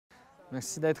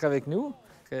Merci d'être avec nous.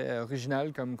 Très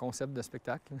original comme concept de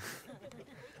spectacle.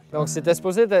 Donc, c'était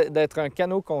supposé d'être un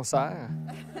Canoe Concert.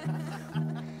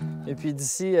 Et puis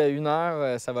d'ici 1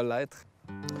 heure, ça va l'être.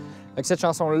 Avec cette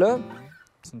chanson-là,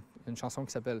 c'est une chanson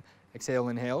qui s'appelle Exhale,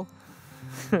 Inhale,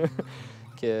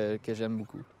 que j'aime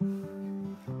beaucoup.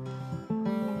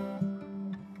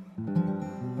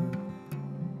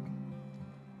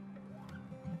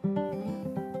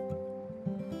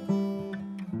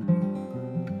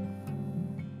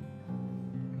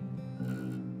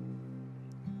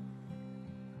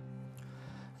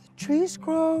 Trees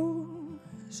grow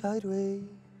sideways,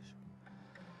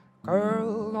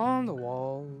 curled on the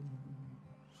walls.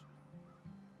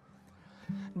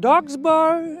 Dogs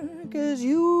bark as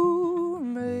you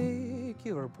make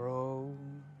your approach,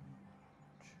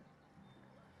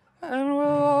 and we'll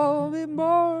all be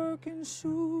barking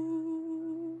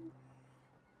soon.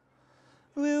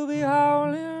 We'll be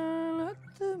howling at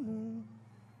the moon.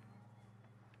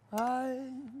 I've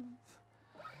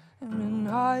been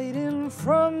hiding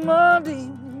from my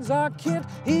demons. I can't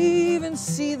even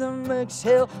see them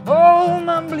exhale. Oh,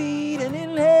 I'm bleeding.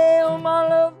 Inhale, my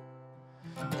love.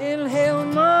 Inhale,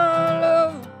 my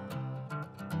love.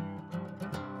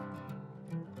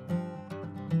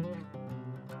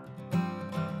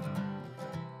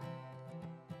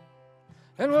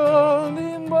 And we'll all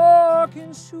be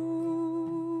embarking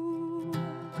soon.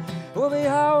 We'll be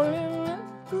howling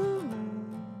at the moon.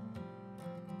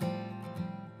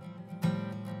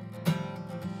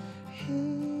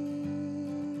 He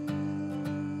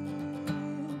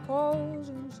calls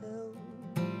himself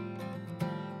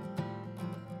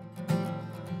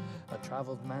a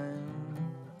traveled man.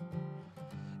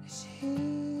 Is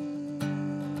he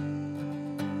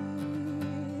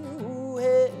who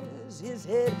has his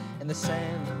head in the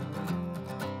sand?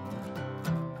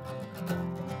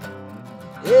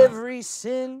 Every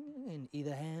sin in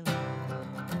either hand.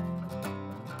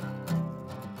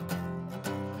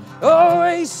 A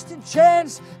wasted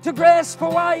chance to grasp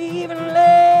why even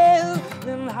live.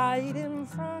 Been hiding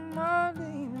from my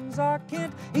demons. I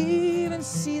can't even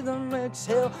see them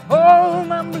exhale. Oh,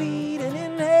 I'm bleeding.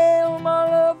 Inhale, my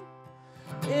love.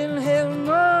 Inhale,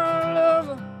 my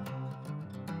love.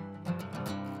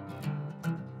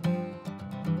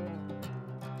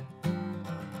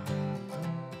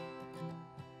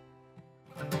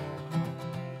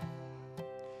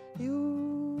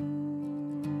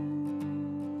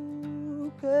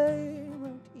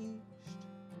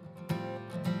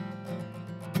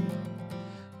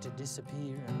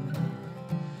 Disappear.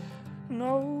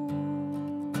 No,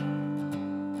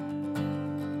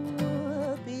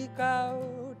 peek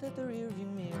out at the rearview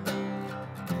mirror.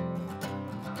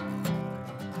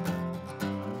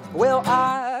 Well,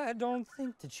 I don't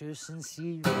think that you're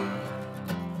sincere.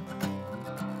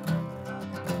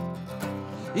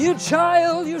 You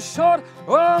child, you short,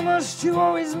 or must you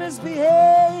always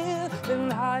misbehave? Been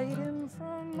hiding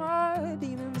from my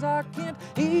demons. I can't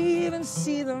even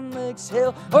see them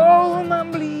exhale. Oh,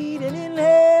 I'm bleeding.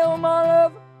 Inhale, my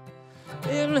love.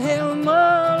 Inhale,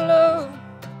 my love.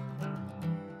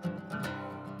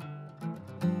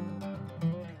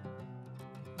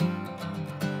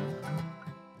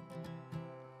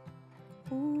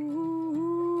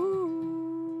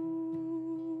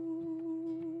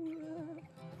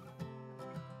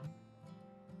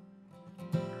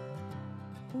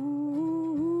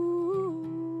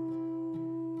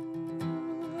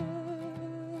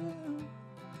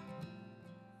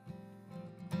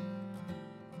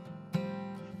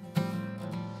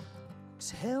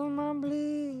 Exhale my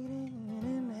bleeding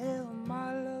and inhale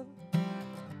my love.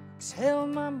 Exhale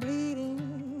my bleeding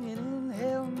and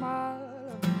inhale my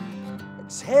love.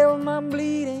 Exhale my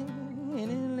bleeding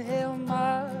and inhale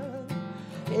my love.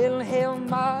 Inhale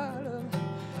my love.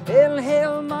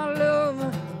 Inhale my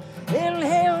love.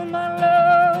 Inhale my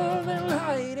love. And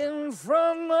hiding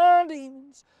from my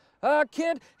demons. I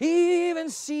can't even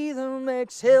see them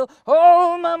exhale.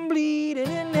 Oh, I'm bleeding.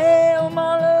 Inhale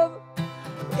my love.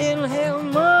 Inhale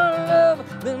my love,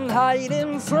 been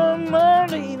hiding from my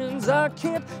demons. I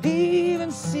can't even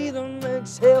see them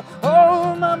exhale.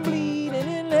 Oh, I'm bleeding.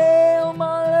 Inhale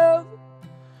my love.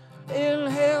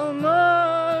 Inhale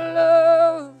my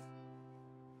love.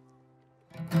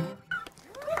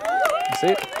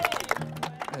 Merci.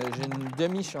 J'ai une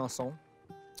demi-chanson,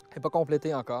 elle n'est pas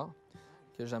complétée encore,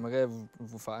 que j'aimerais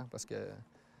vous faire parce que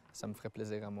ça me ferait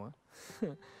plaisir à moi.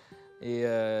 Et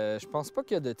je pense pas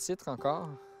qu'il y a de titre encore.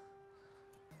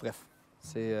 Bref,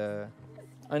 c'est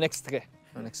un extrait.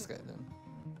 Un extrait.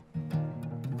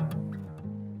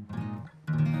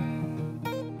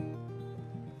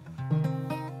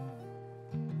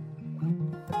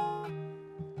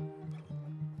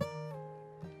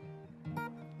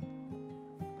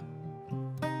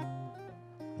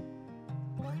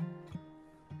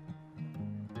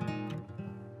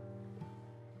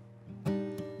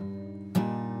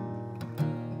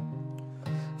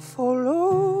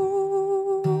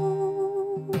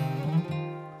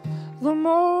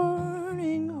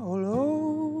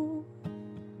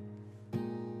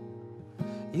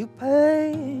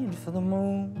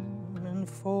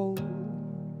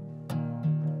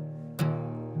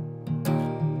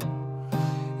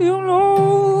 You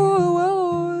know the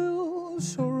well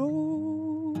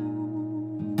sorrow.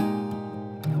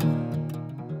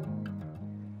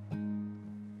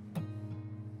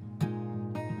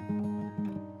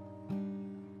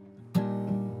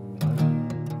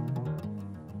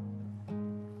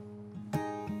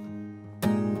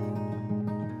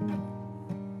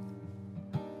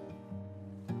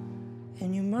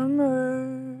 And you murmur,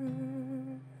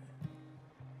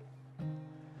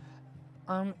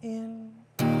 I'm in.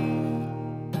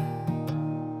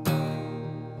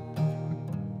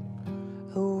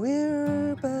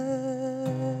 We're back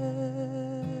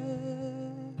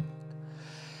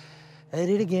at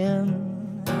it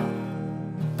again.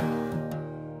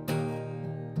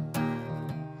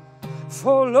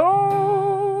 For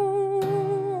long,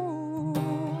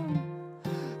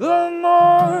 the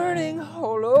morning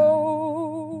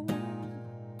hollow,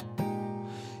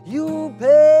 you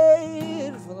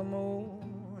paid for the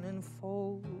morning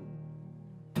fold.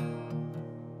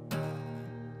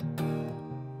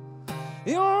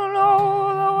 You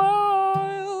know the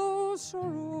wild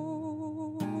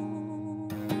sorrow.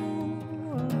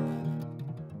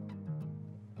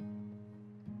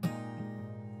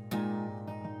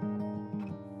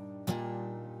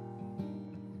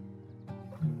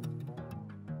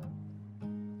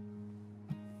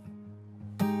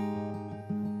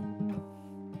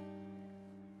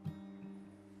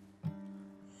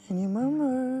 And you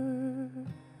murmur,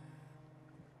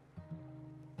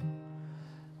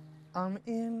 I'm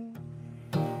in.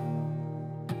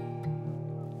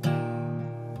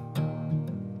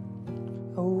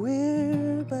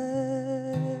 We're back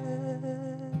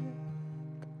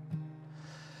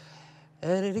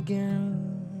at it again.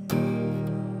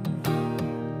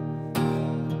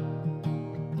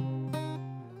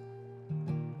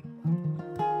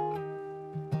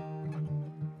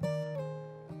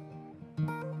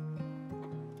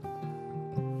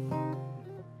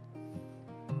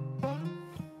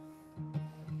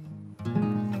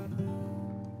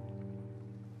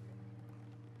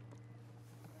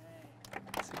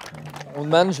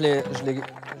 Oldman, je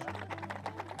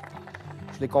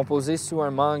l'ai composé sous un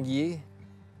manguier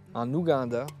en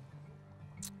Ouganda,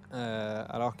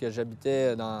 alors que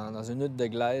j'habitais dans une hutte de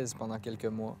glaise pendant quelques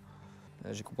mois.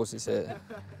 J'ai composé cette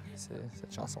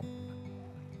chanson.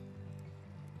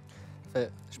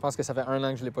 Je pense que ça fait 1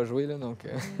 an que je ne l'ai pas joué, là, donc...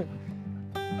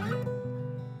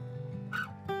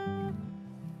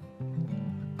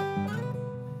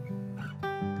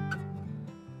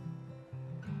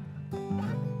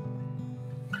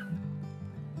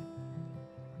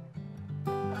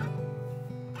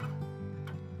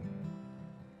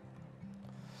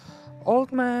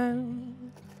 Old man,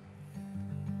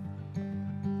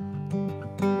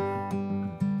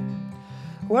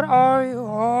 what are you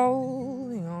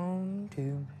holding on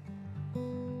to?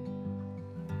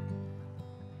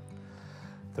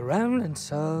 The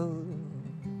remnants of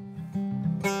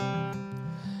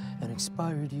an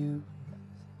expired youth.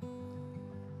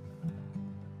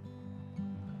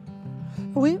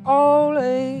 We all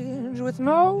age with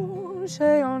no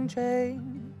say on change.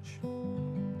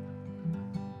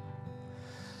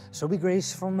 So be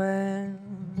graceful, man,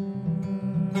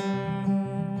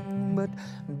 but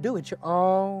do it your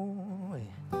own way.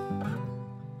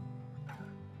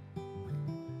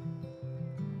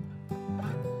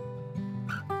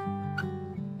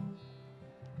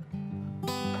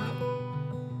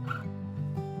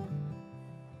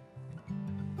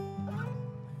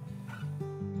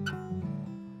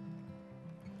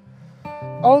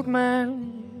 Old man,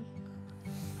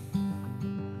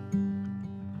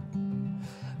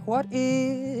 what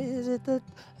is it that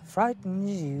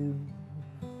frightens you?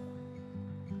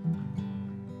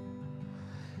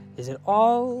 Is it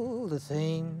all the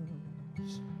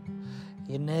things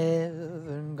you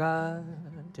never got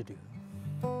to do?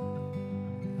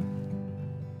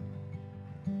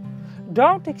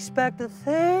 Don't expect the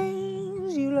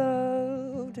things you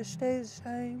love to stay the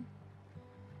same.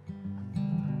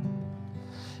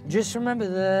 Just remember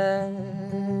that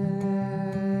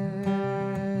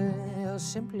you'll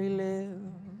simply live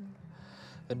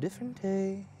a different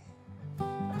day.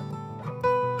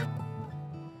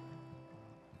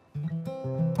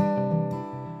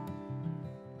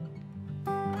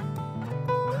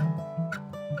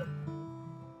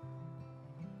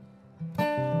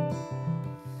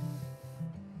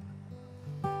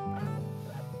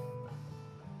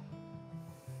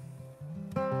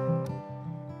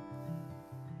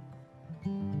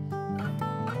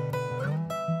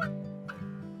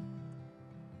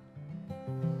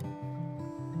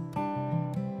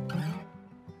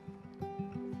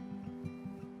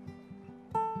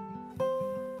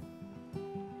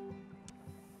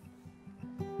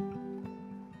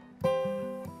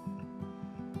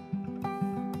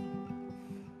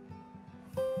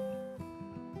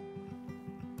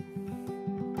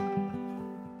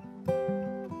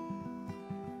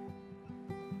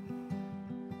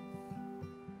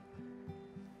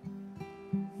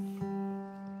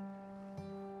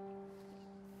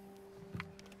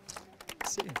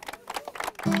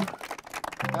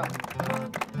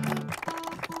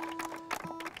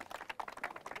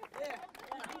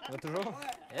 Ça va toujours?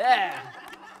 Yeah!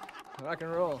 Rock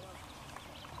and roll.